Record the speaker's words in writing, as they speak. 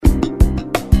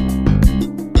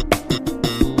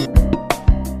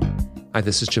Hi,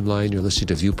 this is Jim Lyon. You're listening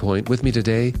to Viewpoint. With me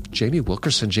today, Jamie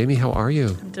Wilkerson. Jamie, how are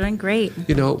you? I'm doing great.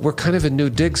 You know, we're kind of in new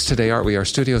digs today, aren't we? Our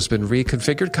studio's been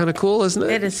reconfigured. Kind of cool, isn't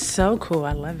it? It is so cool.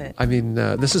 I love it. I mean,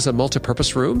 this is a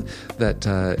multi-purpose room that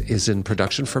is in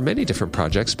production for many different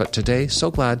projects. But today, so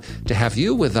glad to have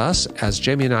you with us as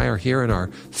Jamie and I are here in our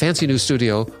fancy new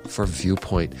studio for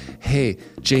Viewpoint. Hey,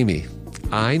 Jamie,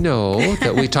 I know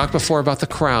that we talked before about The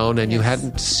Crown and you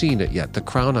hadn't seen it yet. The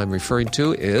Crown I'm referring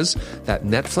to is that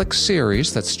Netflix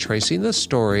series that's tracing the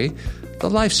story, the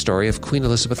life story of Queen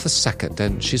Elizabeth II.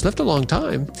 And she's lived a long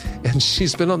time and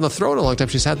she's been on the throne a long time.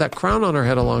 She's had that crown on her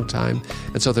head a long time.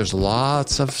 And so there's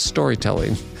lots of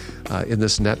storytelling in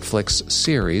this Netflix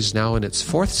series, now in its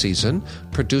fourth season,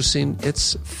 producing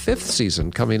its fifth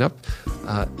season coming up.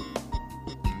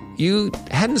 You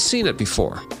hadn't seen it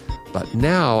before. But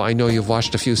now I know you've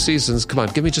watched a few seasons. Come on,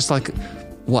 give me just like,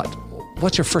 what?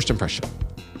 What's your first impression?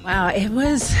 Wow, it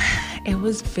was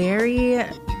interesting.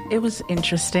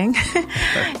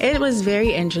 It was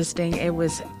very interesting.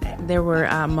 There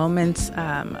were moments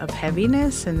of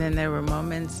heaviness, and then there were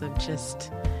moments of just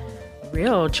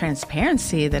real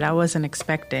transparency that I wasn't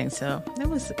expecting. So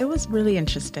it was really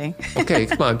interesting. Okay,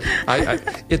 come on.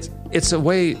 It's a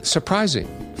way surprising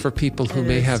for people who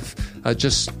may have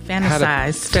just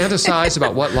fantasized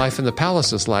about what life in the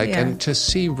palace is like, and to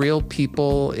see real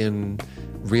people in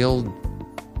real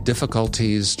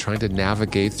difficulties trying to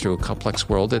navigate through a complex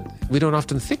world. We don't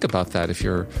often think about that. If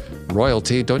you're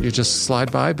royalty, don't you just slide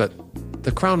by? But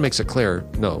The Crown makes it clear,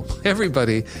 no,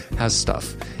 everybody has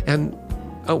stuff. And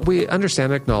we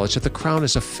understand and acknowledge that The Crown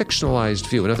is a fictionalized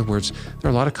view. In other words, there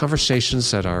are a lot of conversations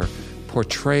that are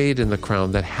portrayed in The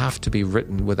Crown that have to be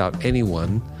written without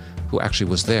anyone who actually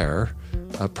was there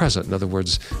present. In other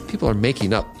words, people are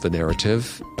making up the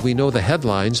narrative. We know the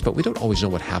headlines, but we don't always know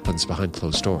what happens behind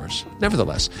closed doors.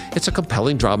 Nevertheless, it's a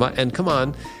compelling drama. And come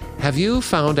on, have you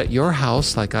found at your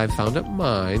house, like I've found at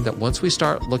mine, that once we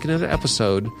start looking at an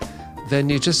episode, then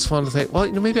you just want to think,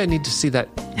 well, maybe I need to see that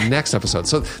next episode.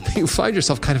 So you find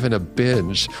yourself kind of in a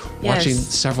binge, watching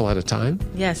several at a time.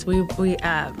 Yes,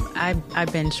 I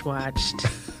binge watched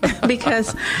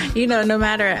because, no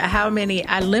matter how many,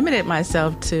 I limited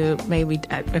myself to maybe,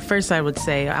 at first I would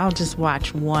say, I'll just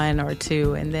watch one or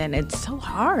two, and then it's so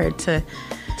hard to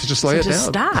just lay it down.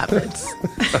 Stop.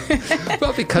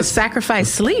 Well, because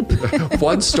sacrifice sleep.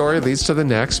 One story leads to the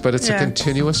next, but it's a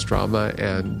continuous drama,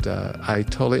 and I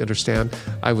totally understand.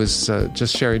 I was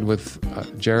just sharing with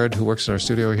Jared, who works in our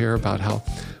studio here, about how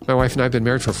my wife and I have been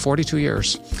married for 42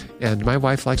 years, and my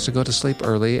wife likes to go to sleep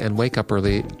early and wake up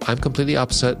early. I'm completely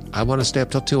opposite. I want to stay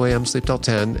up till 2 a.m., sleep till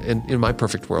 10, in my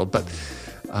perfect world. But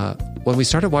when we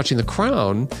started watching The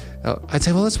Crown, I'd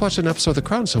say, well, let's watch an episode of The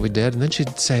Crown. So we did. And then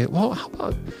she'd say, well, how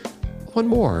about one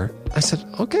more? I said,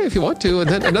 okay, if you want to. And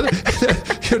then another,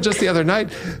 just the other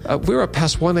night, we were up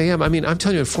past 1 a.m. I mean, I'm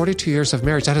telling you, in 42 years of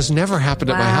marriage, that has never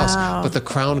happened at my house. But The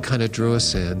Crown kind of drew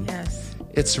us in. Yes.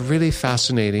 It's really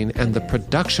fascinating. And the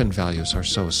production values are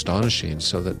so astonishing,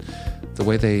 so that the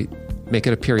way they make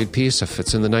it a period piece. If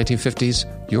it's in the 1950s,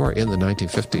 you're in the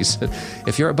 1950s.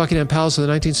 If you're at Buckingham Palace in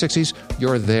the 1960s,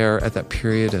 you're there at that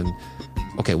period. And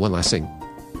okay, one last thing.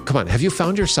 Come on, have you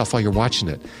found yourself while you're watching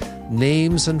it,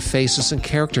 names and faces and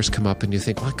characters come up and you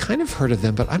think, well, I kind of heard of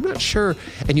them, but I'm not sure.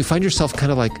 And you find yourself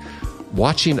kind of like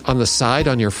watching on the side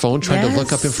on your phone, trying to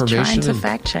look up information. Trying to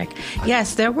fact check.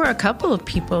 Yes, there were a couple of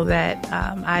people that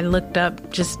I looked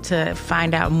up just to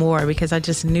find out more, because I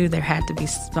just knew there had to be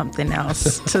something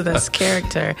else to this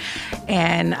character.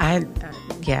 And I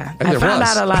found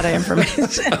out a lot of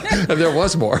information. And there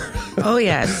was more. Oh,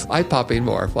 yes. Eye-popping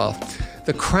more. Well,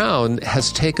 The Crown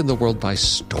has taken the world by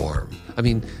storm. I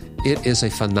mean, it is a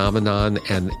phenomenon,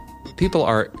 and people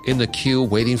are in the queue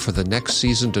waiting for the next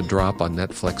season to drop on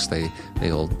Netflix.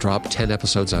 They'll drop 10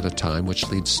 episodes at a time, which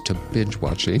leads to binge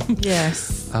watching.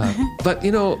 Yes. But,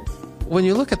 when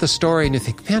you look at the story and you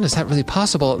think, man, is that really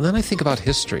possible? And then I think about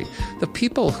history. The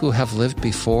people who have lived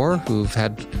before, who've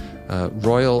had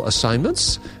royal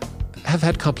assignments, have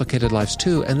had complicated lives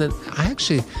too. And then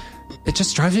it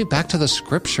just drives me back to the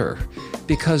scripture,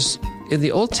 because in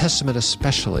the Old Testament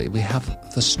especially, we have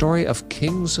the story of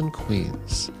kings and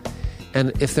queens.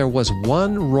 And if there was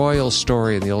one royal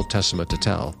story in the Old Testament to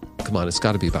tell, come on, it's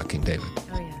got to be about King David.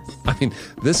 Oh, yes. I mean,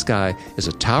 this guy is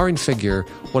a towering figure,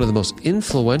 one of the most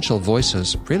influential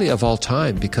voices, really, of all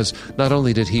time, because not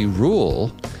only did he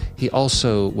rule, he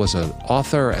also was an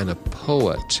author and a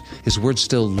poet. His words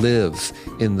still live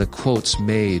in the quotes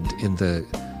made in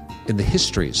the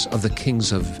histories of the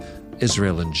kings of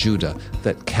Israel and Judah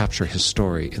that capture his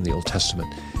story in the Old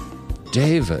Testament.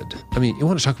 David, I mean, you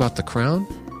want to talk about The Crown?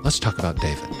 Let's talk about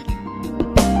David.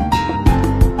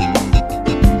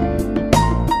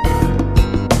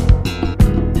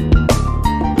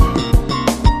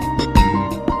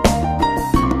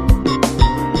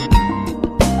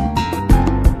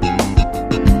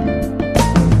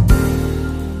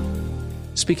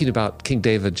 speaking about King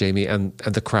David, Jamie, and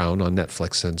The Crown on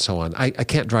Netflix and so on, I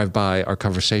can't drive by our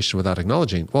conversation without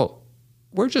acknowledging, well,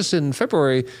 we're just in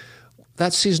February,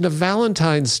 that season of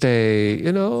Valentine's Day,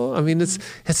 I mean,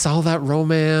 it's all that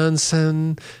romance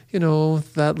and,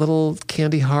 that little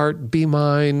candy heart, be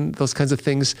mine, those kinds of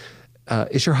things.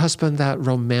 Is your husband that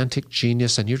romantic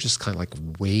genius and you're just kind of like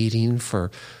waiting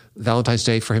for Valentine's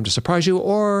Day for him to surprise you?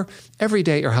 Or every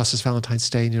day at your house is Valentine's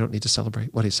Day and you don't need to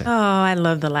celebrate? What do you say? Oh, I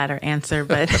love the latter answer,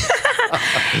 but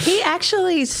he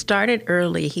actually started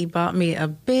early. He bought me a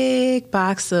big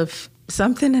box of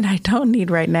something that I don't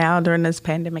need right now during this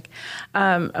pandemic,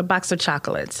 a box of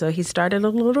chocolates. So he started a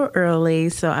little early.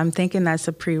 So I'm thinking that's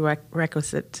a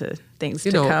prerequisite to things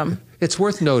to come. It's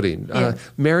worth noting.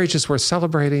 Marriage is worth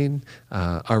celebrating.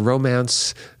 Our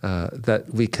romance that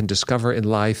we can discover in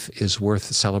life is worth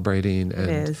celebrating. And,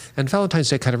 it is. And Valentine's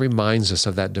Day kind of reminds us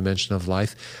of that dimension of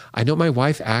life. I know my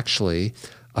wife actually,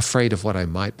 afraid of what I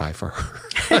might buy for her,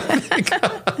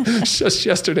 just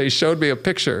yesterday showed me a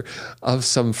picture of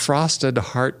some frosted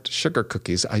heart sugar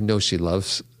cookies. I know she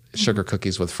loves sugar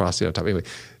cookies with frosting on top. Anyway,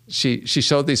 she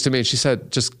showed these to me and she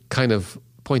said, just kind of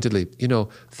pointedly,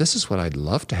 this is what I'd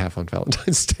love to have on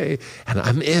Valentine's Day, and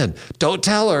I'm in. Don't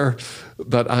tell her,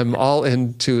 but I'm all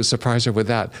in to surprise her with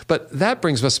that. But that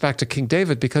brings us back to King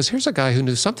David, because here's a guy who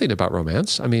knew something about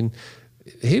romance. I mean,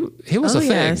 he was a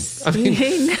thing. Yes. I mean,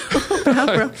 he knew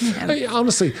about romance.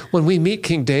 Honestly, when we meet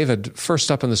King David first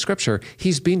up in the scripture,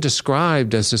 he's being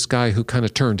described as this guy who kind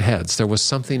of turned heads. There was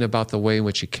something about the way in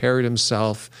which he carried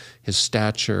himself, his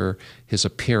stature, his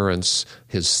appearance,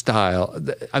 his style.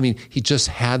 I mean, he just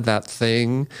had that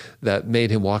thing that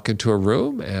made him walk into a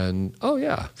room and, oh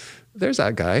yeah, there's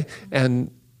that guy.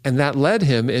 And that led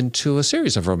him into a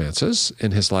series of romances in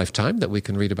his lifetime that we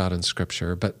can read about in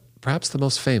scripture. But perhaps the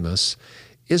most famous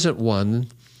isn't one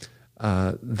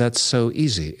that's so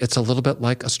easy. It's a little bit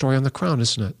like a story on The Crown,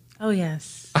 isn't it? Oh,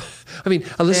 yes. I mean,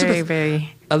 Elizabeth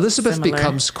similar.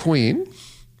 becomes queen,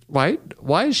 right?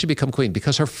 Why does she become queen?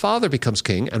 Because her father becomes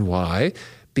king. And why?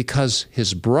 Because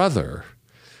his brother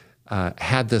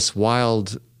had this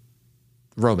wild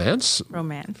romance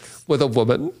with a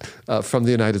woman from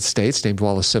the United States named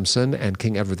Wallis Simpson, and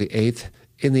King Edward VIII,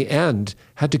 in the end,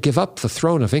 had to give up the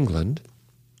throne of England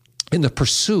in the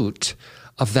pursuit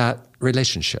of that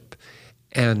relationship.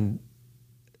 And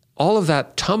all of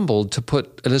that tumbled to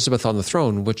put Elizabeth on the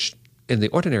throne, which in the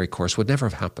ordinary course would never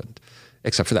have happened,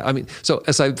 except for that. I mean, so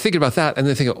as I'm thinking about that, and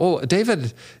then thinking,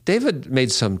 David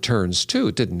made some turns too,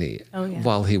 didn't he? Oh, yeah.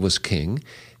 While he was king.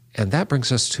 And that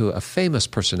brings us to a famous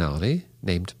personality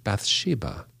named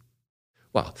Bathsheba.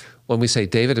 Well, when we say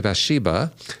David and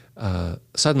Bathsheba,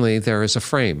 suddenly there is a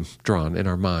frame drawn in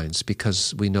our minds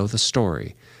because we know the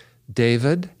story.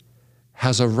 David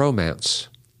has a romance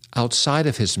outside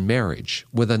of his marriage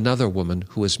with another woman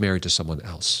who is married to someone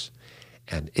else.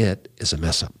 And it is a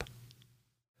mess up.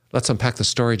 Let's unpack the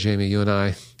story, Jamie, you and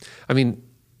I. I mean,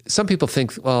 some people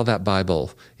think, well, that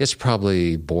Bible, it's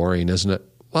probably boring, isn't it?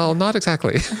 Well, not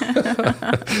exactly.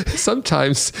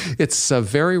 Sometimes it's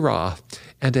very raw,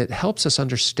 and it helps us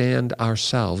understand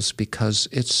ourselves because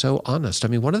it's so honest. I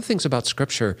mean, one of the things about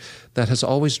Scripture that has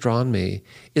always drawn me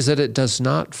is that it does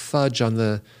not fudge on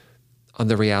the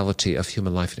reality of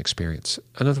human life and experience.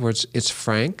 In other words, it's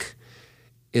frank,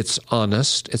 it's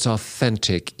honest, it's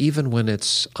authentic, even when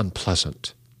it's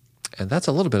unpleasant. And that's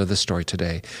a little bit of this story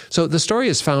today. So the story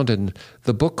is found in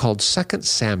the book called 2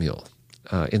 Samuel.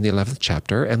 In the 11th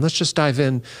chapter. And let's just dive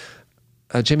in.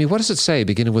 Jamie, what does it say,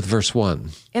 beginning with verse 1?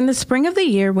 In the spring of the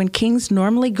year, when kings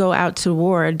normally go out to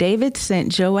war, David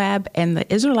sent Joab and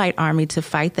the Israelite army to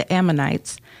fight the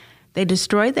Ammonites. They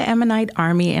destroyed the Ammonite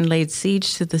army and laid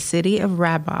siege to the city of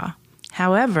Rabbah.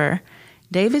 However,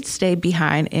 David stayed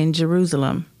behind in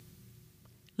Jerusalem.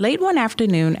 Late one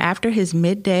afternoon, after his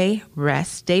midday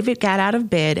rest, David got out of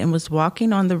bed and was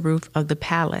walking on the roof of the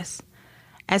palace.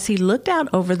 As he looked out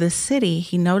over the city,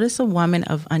 he noticed a woman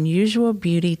of unusual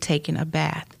beauty taking a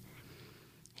bath.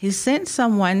 He sent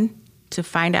someone to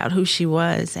find out who she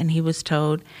was, and he was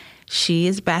told, "She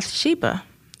is Bathsheba,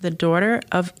 the daughter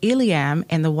of Eliam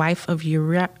and the wife of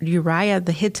Uriah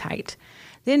the Hittite."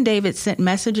 Then David sent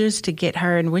messengers to get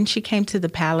her, and when she came to the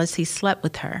palace, he slept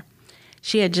with her.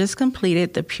 She had just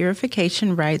completed the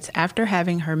purification rites after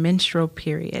having her menstrual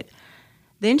period.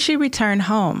 Then she returned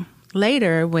home.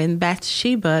 Later, when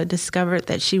Bathsheba discovered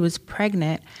that she was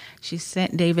pregnant, she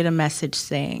sent David a message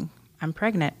saying, "I'm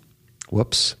pregnant."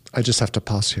 Whoops. I just have to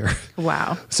pause here.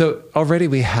 Wow. So already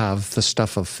we have the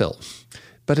stuff of film,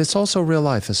 but it's also real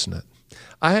life, isn't it?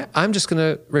 I'm just going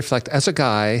to reflect. As a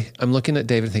guy, I'm looking at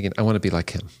David thinking, I want to be like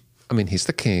him. I mean, he's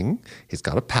the king. He's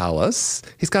got a palace.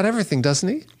 He's got everything, doesn't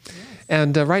he? Yes.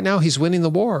 And right now he's winning the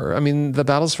war. I mean, the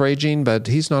battle's raging, but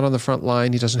he's not on the front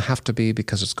line. He doesn't have to be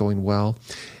because it's going well.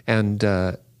 And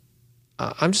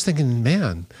I'm just thinking,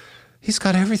 man, he's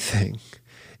got everything.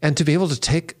 And to be able to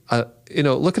take,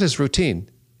 look at his routine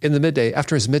in the midday,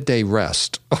 after his midday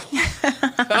rest. A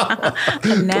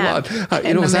nap.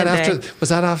 Was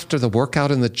that after the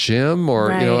workout in the gym, or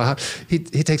right. He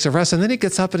takes a rest and then he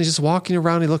gets up and he's just walking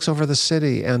around. He looks over the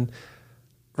city, and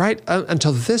right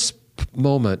until this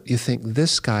moment, you think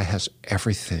this guy has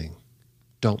everything.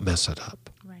 Don't mess it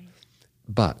up. Right.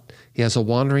 But he has a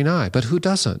wandering eye. But who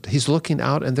doesn't? He's looking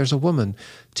out, and there's a woman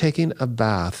taking a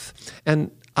bath. And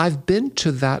I've been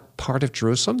to that part of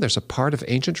Jerusalem. There's a part of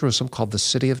ancient Jerusalem called the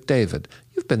City of David.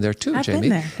 You've been there too, Jamie. I've been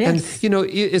there, yes. And,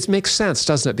 it makes sense,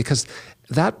 doesn't it? Because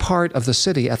that part of the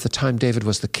city at the time David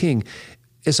was the king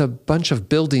is a bunch of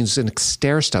buildings and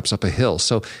stair steps up a hill.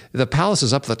 So the palace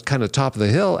is up the kind of top of the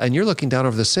hill, and you're looking down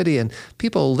over the city, and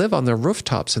people live on their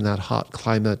rooftops in that hot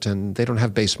climate, and they don't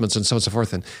have basements and so on and so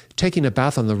forth. And taking a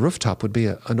bath on the rooftop would be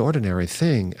an ordinary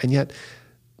thing. And yet,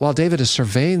 while David is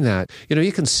surveying that,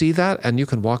 you can see that and you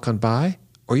can walk on by,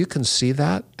 or you can see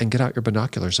that and get out your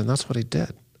binoculars, and that's what he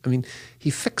did. I mean, he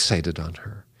fixated on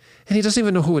her. And he doesn't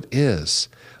even know who it is.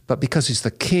 But because he's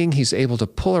the king, he's able to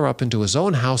pull her up into his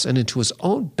own house and into his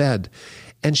own bed.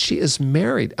 And she is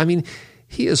married. I mean,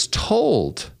 he is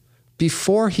told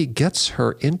before he gets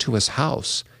her into his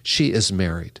house, she is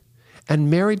married. And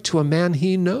married to a man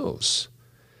he knows.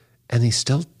 And he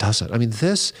still does it. I mean,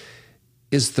 this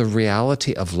is the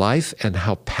reality of life, and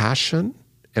how passion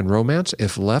and romance,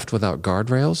 if left without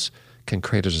guardrails, can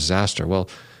create a disaster. Well,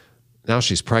 now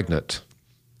she's pregnant.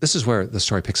 This is where the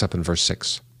story picks up in verse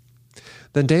 6.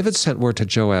 Then David sent word to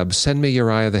Joab, "Send me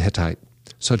Uriah the Hittite."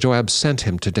 So Joab sent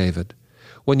him to David.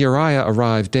 When Uriah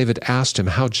arrived, David asked him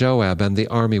how Joab and the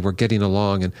army were getting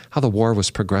along and how the war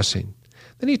was progressing.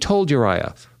 Then he told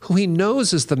Uriah, who he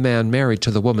knows is the man married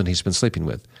to the woman he's been sleeping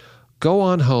with, "Go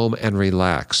on home and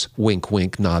relax." Wink,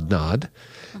 wink, nod, nod.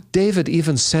 David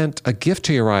even sent a gift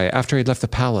to Uriah after he'd left the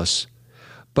palace.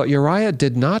 But Uriah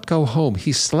did not go home.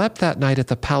 He slept that night at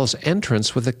the palace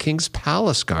entrance with the king's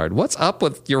palace guard. What's up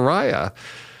with Uriah?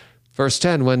 Verse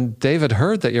 10, when David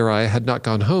heard that Uriah had not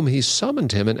gone home, he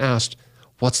summoned him and asked,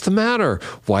 "What's the matter?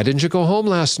 Why didn't you go home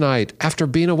last night after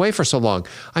being away for so long?"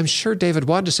 I'm sure David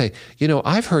wanted to say,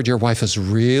 "I've heard your wife is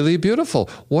really beautiful.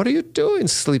 What are you doing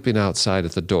sleeping outside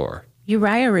at the door?"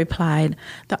 Uriah replied,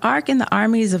 "The ark and the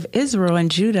armies of Israel and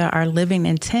Judah are living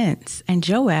in tents, and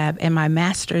Joab and my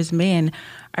master's men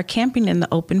are camping in the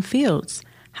open fields.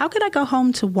 How could I go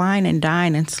home to wine and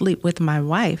dine and sleep with my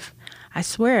wife? I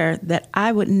swear that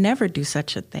I would never do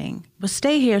such a thing. But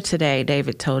stay here today,"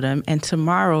 David told him, "and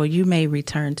tomorrow you may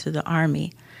return to the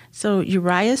army." So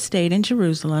Uriah stayed in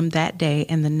Jerusalem that day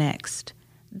and the next.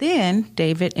 Then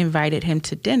David invited him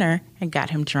to dinner and got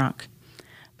him drunk.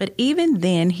 But even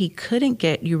then, he couldn't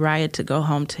get Uriah to go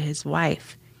home to his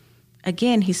wife.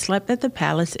 Again, he slept at the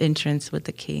palace entrance with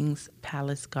the king's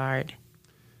palace guard.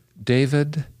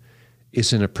 David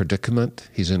is in a predicament.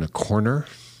 He's in a corner.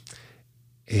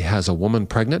 He has a woman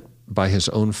pregnant by his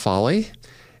own folly,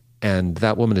 and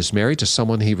that woman is married to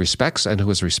someone he respects and who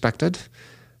is respected.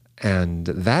 And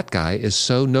that guy is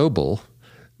so noble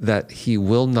that he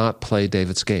will not play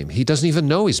David's game. He doesn't even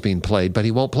know he's being played, but he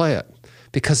won't play it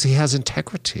because he has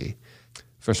integrity.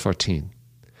 Verse 14.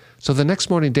 So the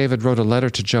next morning David wrote a letter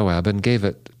to Joab and gave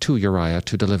it to Uriah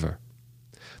to deliver.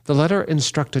 The letter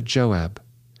instructed Joab,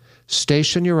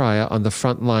 "Station Uriah on the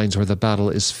front lines where the battle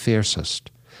is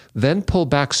fiercest. Then pull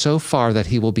back so far that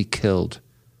he will be killed."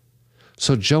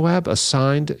 So Joab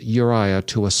assigned Uriah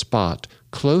to a spot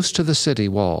close to the city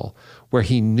wall where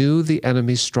he knew the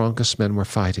enemy's strongest men were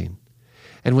fighting.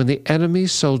 And when the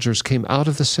enemy's soldiers came out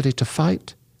of the city to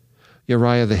fight,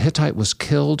 Uriah the Hittite was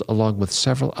killed along with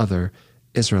several other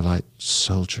Israelite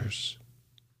soldiers.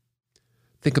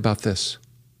 Think about this.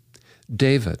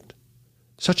 David,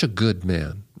 such a good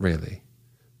man, really,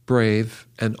 brave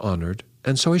and honored,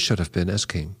 and so he should have been as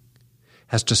king,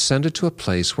 has descended to a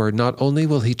place where not only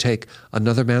will he take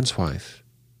another man's wife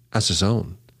as his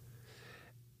own,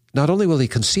 not only will he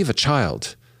conceive a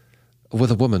child with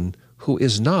a woman who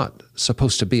is not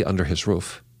supposed to be under his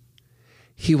roof,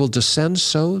 he will descend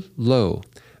so low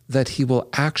that he will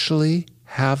actually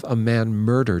have a man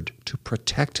murdered to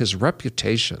protect his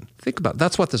reputation. Think about it.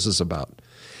 That's what this is about.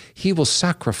 He will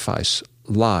sacrifice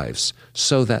lives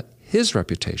so that his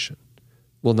reputation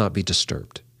will not be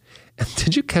disturbed. And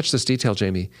did you catch this detail,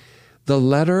 Jamie? The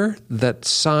letter that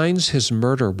signs his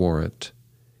murder warrant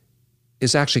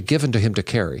is actually given to him to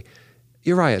carry.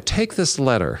 Uriah, take this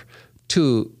letter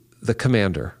to the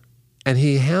commander. And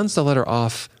he hands the letter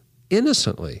off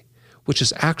innocently which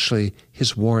is actually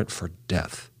his warrant for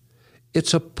death.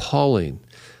 It's appalling.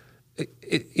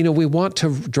 We want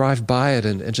to drive by it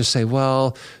and just say,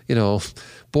 well,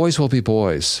 boys will be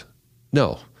boys.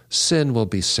 No, sin will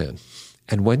be sin.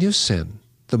 And when you sin,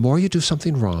 the more you do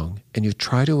something wrong and you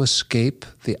try to escape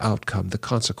the outcome, the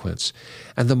consequence,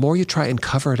 and the more you try and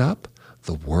cover it up,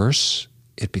 the worse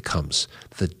it becomes,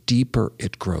 the deeper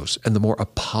it grows, and the more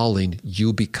appalling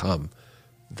you become.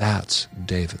 That's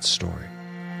David's story.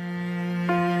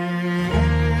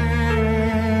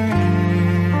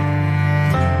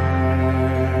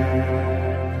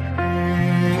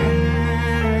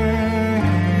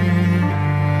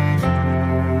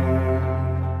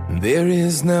 There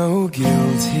is no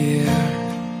guilt here,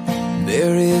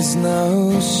 there is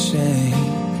no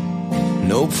shame,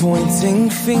 no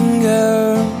pointing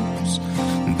fingers,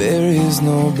 there is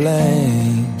no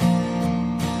blame.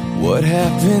 What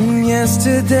happened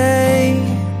yesterday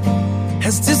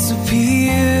has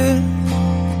disappeared,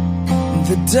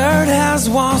 the dirt has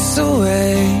washed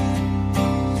away,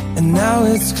 and now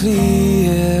it's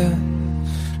clear.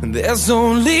 There's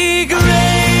only grace,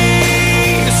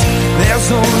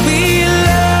 there's only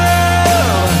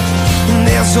love,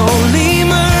 there's only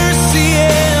mercy,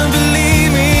 and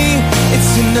believe me,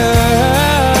 it's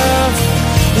enough.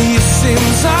 Your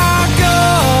sins are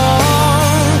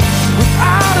gone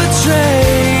without a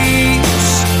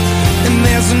trace, and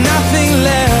there's nothing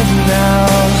left now.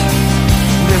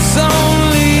 There's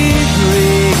only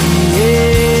grace.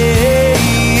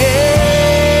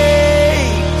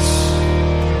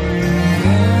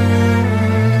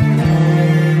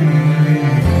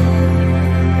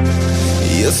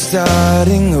 You're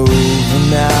starting over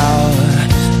now,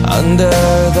 under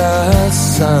the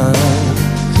sun,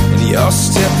 and you're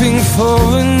stepping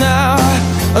forward now.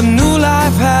 A new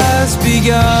life has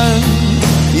begun.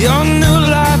 Your new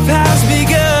life has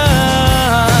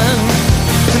begun.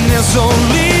 And there's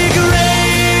only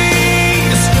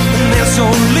grace, and there's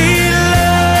only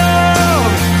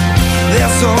love,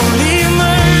 there's only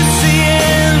mercy,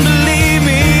 and believe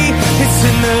me, it's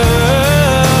enough.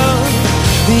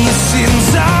 Your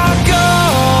sins are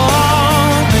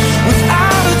gone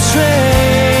without a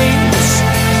trace,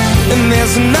 and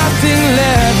there's nothing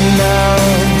left now,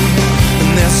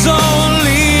 and there's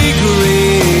only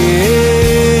grace.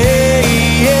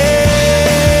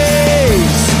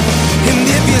 And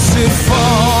if you should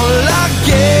fall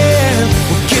again,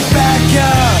 well, get back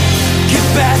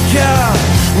up,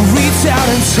 reach out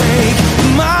and take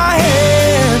my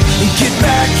hand, and get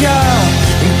back up,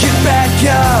 and get back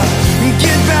up, and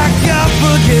get back up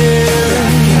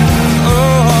again.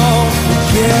 Oh,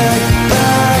 get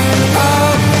back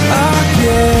up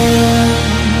again.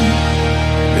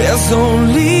 There's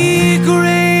only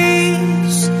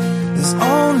grace, there's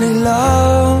only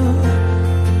love,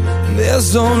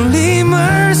 there's only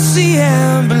mercy,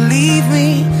 and believe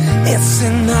me, it's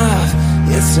enough,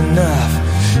 it's enough.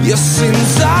 Your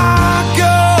sins are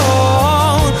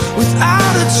gone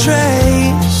without a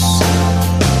trace,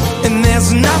 and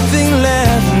there's nothing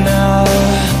left now,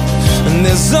 and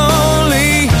there's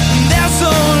only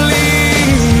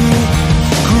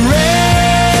grace.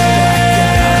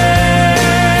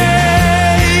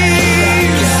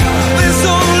 There's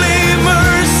only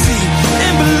mercy,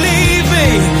 and believe me,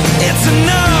 it's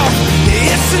enough,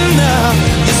 it's enough.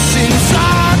 Your sins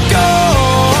are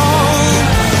gone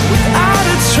without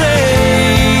a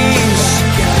trace,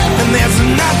 and there's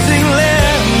nothing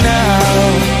left now,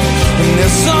 and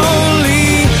there's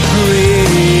only grace.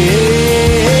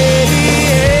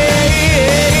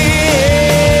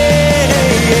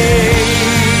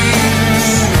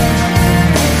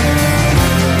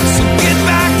 So get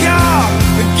back up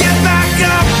again.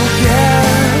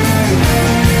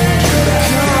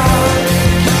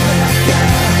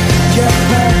 Get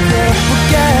back up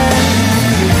again.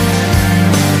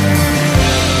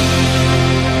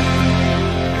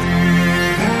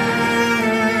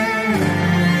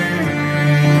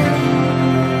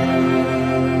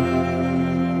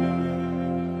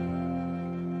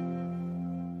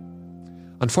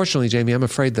 Unfortunately, Jamie, I'm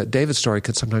afraid that David's story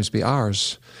could sometimes be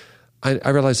ours. I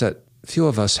realize that few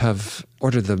of us have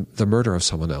ordered the murder of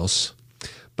someone else,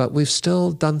 but we've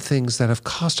still done things that have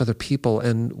cost other people,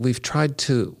 and we've tried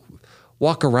to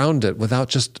walk around it without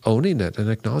just owning it and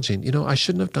acknowledging, I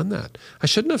shouldn't have done that. I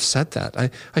shouldn't have said that.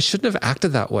 I shouldn't have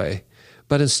acted that way.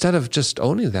 But instead of just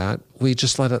owning that, we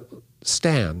just let it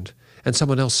stand, and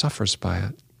someone else suffers by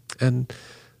it. And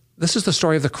this is the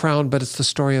story of the crown, but it's the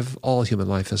story of all human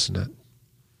life, isn't it?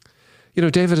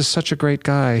 David is such a great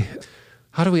guy.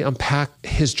 How do we unpack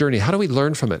his journey? How do we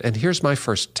learn from it? And here's my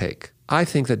first take. I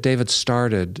think that David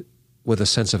started with a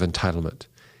sense of entitlement.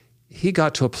 he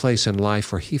got to a place in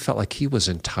life where he felt like he was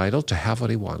entitled to have what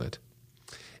he wanted.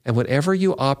 And whenever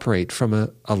you operate from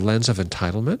a lens of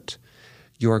entitlement,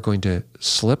 you are going to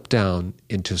slip down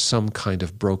into some kind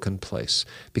of broken place,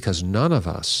 because none of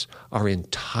us are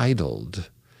entitled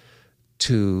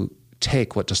to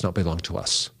take what does not belong to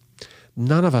us.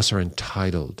 None of us are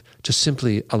entitled to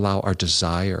simply allow our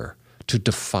desire to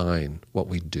define what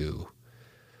we do.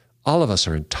 All of us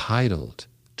are entitled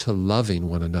to loving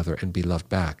one another and be loved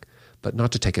back, but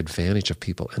not to take advantage of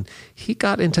people. And he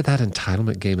got into that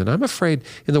entitlement game. And I'm afraid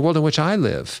in the world in which I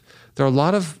live, there are a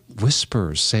lot of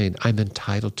whispers saying, I'm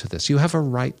entitled to this. You have a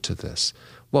right to this.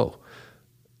 Whoa.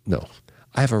 No,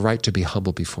 I have a right to be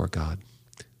humble before God.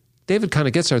 David kind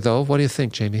of gets there, though. What do you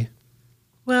think, Jamie?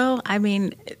 Well, I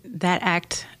mean, that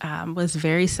act was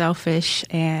very selfish.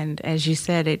 And as you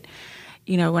said,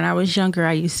 when I was younger,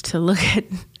 I used to look at,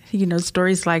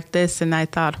 stories like this, and I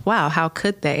thought, wow, how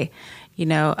could they?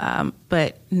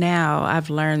 But now I've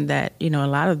learned that, a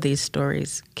lot of these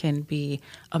stories can be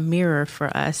a mirror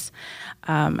for us.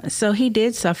 So he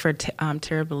did suffer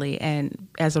terribly. And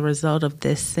as a result of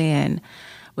this sin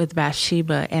with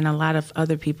Bathsheba, and a lot of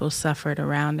other people suffered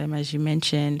around him, as you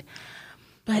mentioned.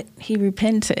 But he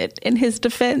repented. In his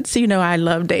defense, I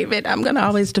love David. I'm going to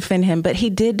always defend him. But he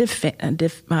did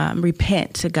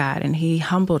repent to God, and he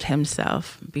humbled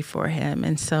himself before him.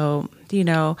 And so,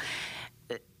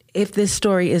 if this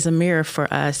story is a mirror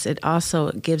for us, it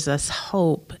also gives us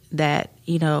hope that,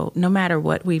 no matter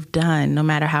what we've done, no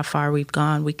matter how far we've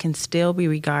gone, we can still be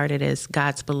regarded as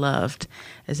God's beloved,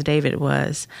 as David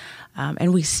was.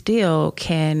 And we still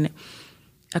can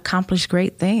accomplish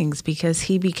great things because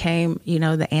he became,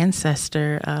 the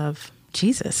ancestor of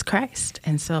Jesus Christ.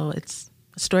 And so it's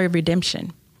a story of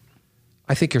redemption.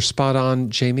 I think you're spot on,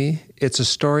 Jamie. It's a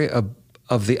story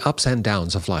of the ups and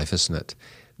downs of life, isn't it?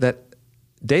 That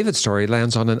David's story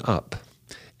lands on an up.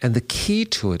 And the key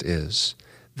to it is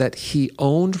that he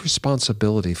owned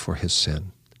responsibility for his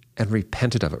sin and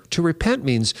repented of it. To repent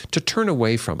means to turn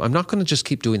away from. I'm not going to just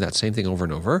keep doing that same thing over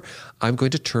and over. I'm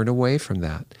going to turn away from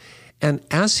that. And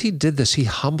as he did this, he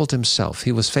humbled himself.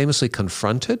 He was famously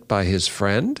confronted by his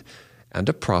friend and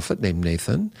a prophet named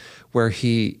Nathan, where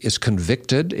he is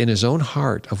convicted in his own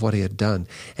heart of what he had done.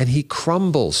 And he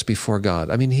crumbles before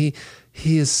God. I mean, he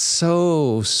is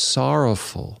so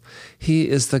sorrowful. He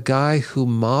is the guy who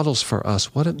models for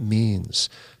us what it means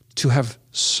to have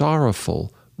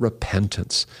sorrowful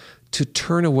repentance, to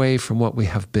turn away from what we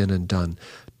have been and done,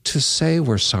 to say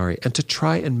we're sorry, and to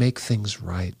try and make things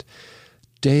right.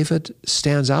 David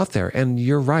stands out there, and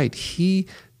you're right. He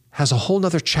has a whole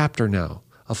nother chapter now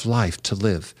of life to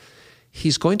live.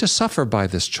 He's going to suffer by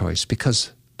this choice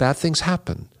because bad things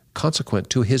happen consequent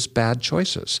to his bad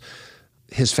choices.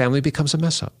 His family becomes a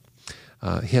mess up.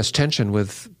 He has tension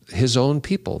with his own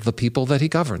people, the people that he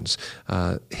governs.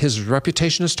 His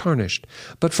reputation is tarnished.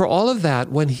 But for all of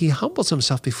that, when he humbles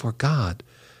himself before God,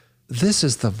 this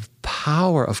is the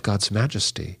power of God's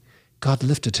majesty. God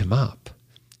lifted him up.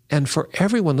 And for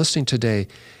everyone listening today,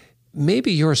 maybe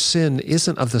your sin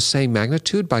isn't of the same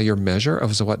magnitude by your measure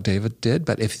as what David did,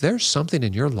 but if there's something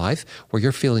in your life where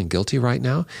you're feeling guilty right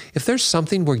now, if there's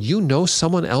something where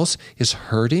someone else is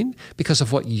hurting because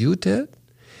of what you did,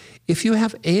 if you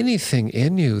have anything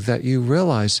in you that you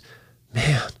realize,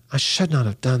 man, I should not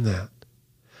have done that,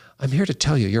 I'm here to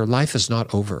tell you, your life is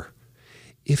not over.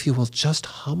 If you will just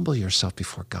humble yourself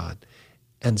before God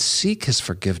and seek his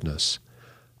forgiveness,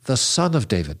 the Son of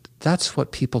David, that's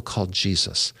what people call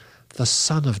Jesus. The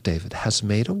Son of David has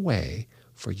made a way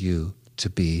for you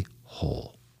to be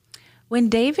whole. When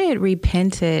David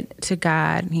repented to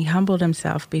God, he humbled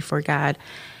himself before God,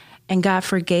 and God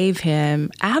forgave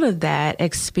him. Out of that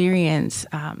experience,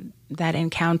 that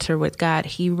encounter with God,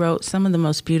 he wrote some of the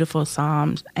most beautiful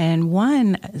Psalms. And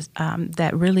one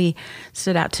that really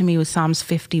stood out to me was Psalms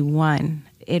 51.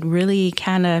 It really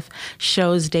kind of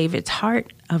shows David's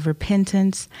heart of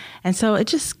repentance. And so it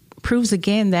just proves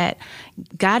again that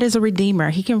God is a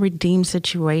redeemer. He can redeem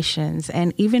situations.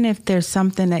 And even if there's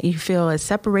something that you feel has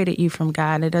separated you from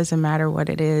God, it doesn't matter what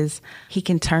it is, he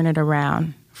can turn it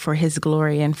around for his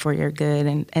glory and for your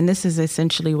good. And this is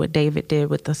essentially what David did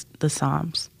with the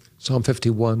Psalms. Psalm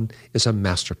 51 is a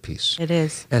masterpiece. It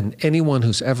is. And anyone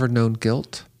who's ever known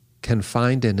guilt can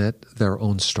find in it their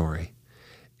own story.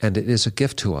 And it is a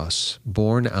gift to us,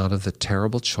 born out of the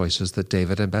terrible choices that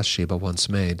David and Bathsheba once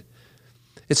made.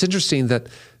 It's interesting that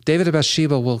David and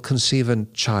Bathsheba will conceive a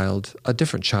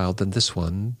different child than this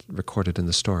one recorded in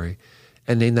the story,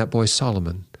 and name that boy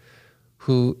Solomon,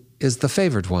 who is the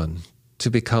favored one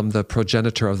to become the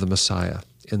progenitor of the Messiah.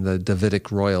 in the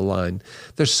Davidic royal line.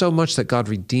 There's so much that God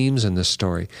redeems in this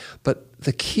story. But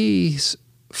the keys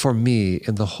for me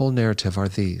in the whole narrative are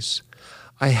these.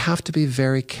 I have to be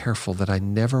very careful that I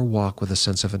never walk with a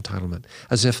sense of entitlement,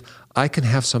 as if I can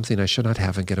have something I should not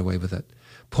have and get away with it.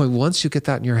 Boy, once you get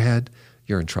that in your head,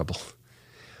 you're in trouble.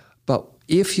 But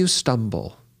if you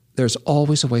stumble, there's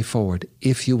always a way forward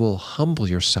if you will humble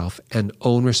yourself and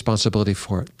own responsibility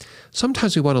for it.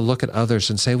 Sometimes we want to look at others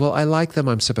and say, well, I like them,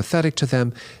 I'm sympathetic to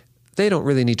them. They don't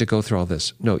really need to go through all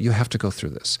this. No, you have to go through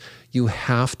this. You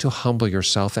have to humble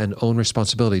yourself and own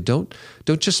responsibility. Don't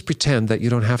just pretend that you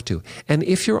don't have to. And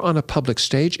if you're on a public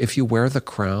stage, if you wear the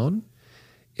crown,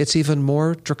 it's even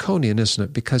more draconian, isn't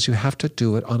it? Because you have to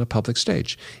do it on a public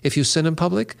stage. If you sin in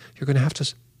public, you're going to have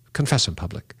to confess in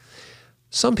public.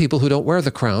 Some people who don't wear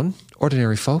the crown,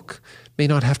 ordinary folk, may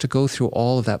not have to go through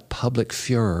all of that public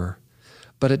furor.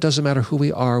 But it doesn't matter who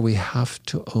we are, we have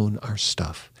to own our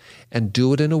stuff and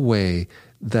do it in a way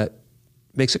that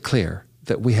makes it clear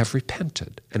that we have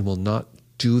repented and will not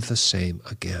do the same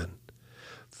again.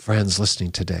 Friends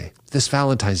listening today, this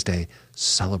Valentine's Day,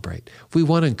 celebrate. We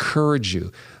want to encourage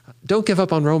you. Don't give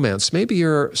up on romance. Maybe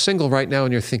you're single right now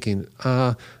and you're thinking,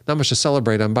 not much to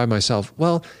celebrate, I'm by myself.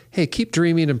 Well, hey, keep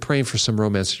dreaming and praying for some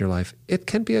romance in your life. It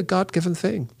can be a God-given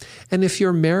thing. And if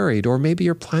you're married, or maybe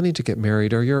you're planning to get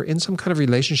married, or you're in some kind of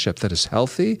relationship that is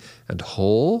healthy and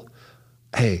whole,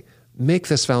 hey, make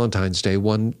this Valentine's Day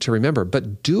one to remember,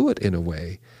 but do it in a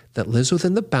way that lives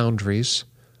within the boundaries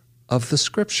of the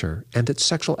Scripture and its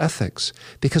sexual ethics.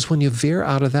 Because when you veer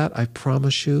out of that, I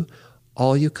promise you,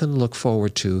 all you can look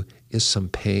forward to is some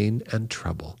pain and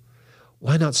trouble.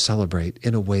 Why not celebrate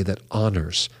in a way that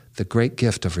honors the great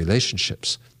gift of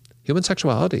relationships, human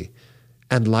sexuality,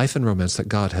 and life and romance that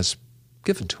God has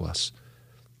given to us?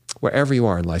 Wherever you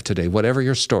are in life today, whatever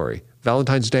your story,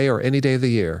 Valentine's Day or any day of the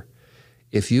year,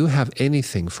 if you have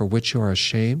anything for which you are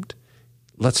ashamed,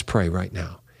 let's pray right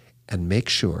now and make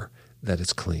sure that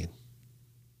it's clean.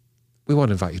 We want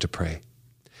to invite you to pray.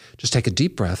 Just take a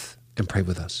deep breath and pray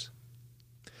with us.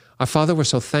 Our Father, we're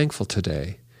so thankful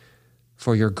today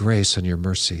for your grace and your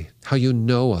mercy, how you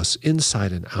know us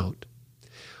inside and out.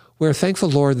 We're thankful,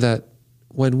 Lord, that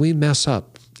when we mess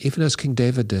up, even as King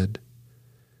David did,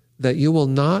 that you will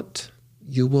not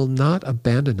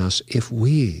abandon us if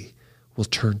we will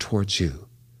turn towards you.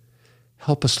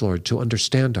 Help us, Lord, to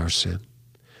understand our sin.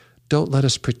 Don't let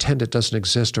us pretend it doesn't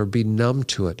exist or be numb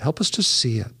to it. Help us to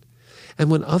see it.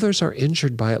 And when others are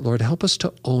injured by it, Lord, help us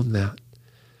to own that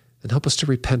and help us to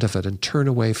repent of it and turn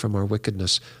away from our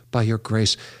wickedness by your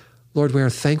grace. Lord, we are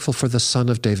thankful for the Son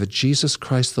of David, Jesus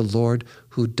Christ the Lord,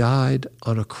 who died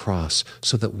on a cross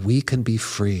so that we can be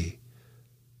free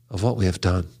of what we have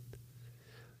done.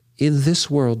 In this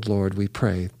world, Lord, we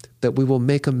pray that we will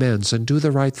make amends and do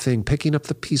the right thing, picking up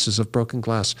the pieces of broken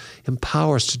glass.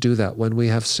 Empower us to do that when we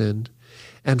have sinned.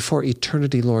 And for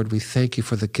eternity, Lord, we thank you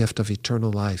for the gift of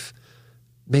eternal life,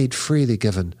 made freely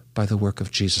given by the work of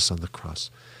Jesus on the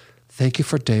cross. Thank you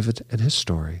for David and his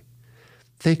story.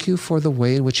 Thank you for the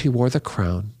way in which he wore the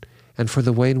crown and for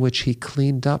the way in which he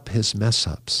cleaned up his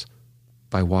mess-ups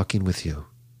by walking with you.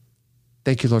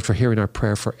 Thank you, Lord, for hearing our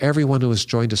prayer. For everyone who has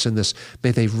joined us in this,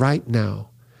 may they right now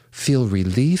feel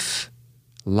relief,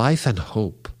 life, and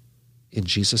hope. In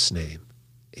Jesus' name,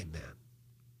 amen.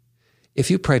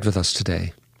 If you prayed with us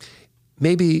today,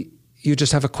 maybe you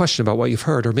just have a question about what you've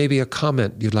heard, or maybe a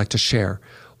comment you'd like to share.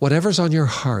 Whatever's on your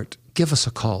heart, give us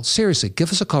a call. Seriously,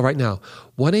 give us a call right now.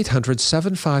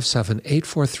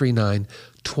 1-800-757-8439,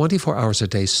 24 hours a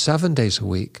day, 7 days a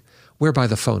week. We're by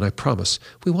the phone, I promise.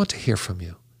 We want to hear from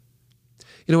you.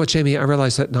 You know what, Jamie? I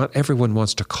realize that not everyone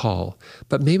wants to call,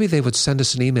 but maybe they would send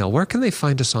us an email. Where can they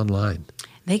find us online?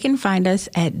 They can find us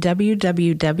at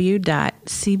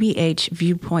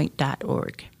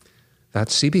www.cbhviewpoint.org.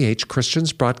 That's CBH,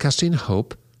 Christians Broadcasting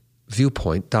Hope,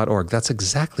 viewpoint.org. That's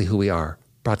exactly who we are,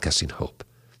 Broadcasting Hope.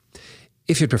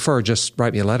 If you'd prefer, just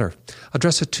write me a letter.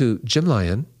 Address it to Jim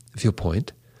Lyon,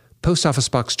 Viewpoint, Post Office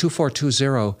Box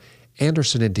 2420,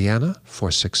 Anderson, Indiana,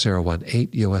 46018,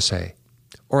 USA.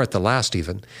 Or at the last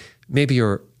even, maybe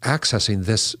you're accessing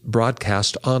this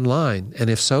broadcast online. And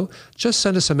if so, just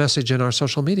send us a message in our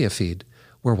social media feed.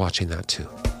 We're watching that too.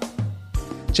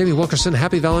 Jamie Wilkerson,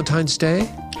 happy Valentine's Day.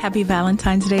 Happy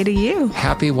Valentine's Day to you.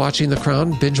 Happy watching The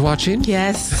Crown, binge watching.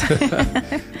 Yes.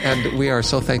 And we are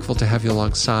so thankful to have you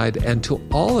alongside. And to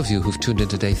all of you who've tuned in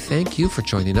today, thank you for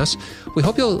joining us. We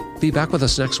hope you'll be back with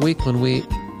us next week when we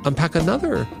unpack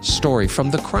another story from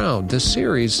The Crown, this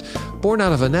series born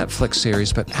out of a Netflix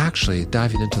series, but actually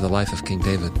diving into the life of King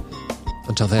David.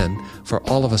 Until then, for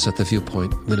all of us at the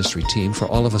Viewpoint Ministry team, for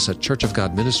all of us at Church of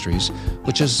God Ministries,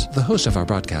 which is the host of our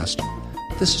broadcast,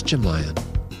 This is Jim Lyon.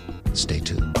 Stay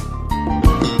tuned.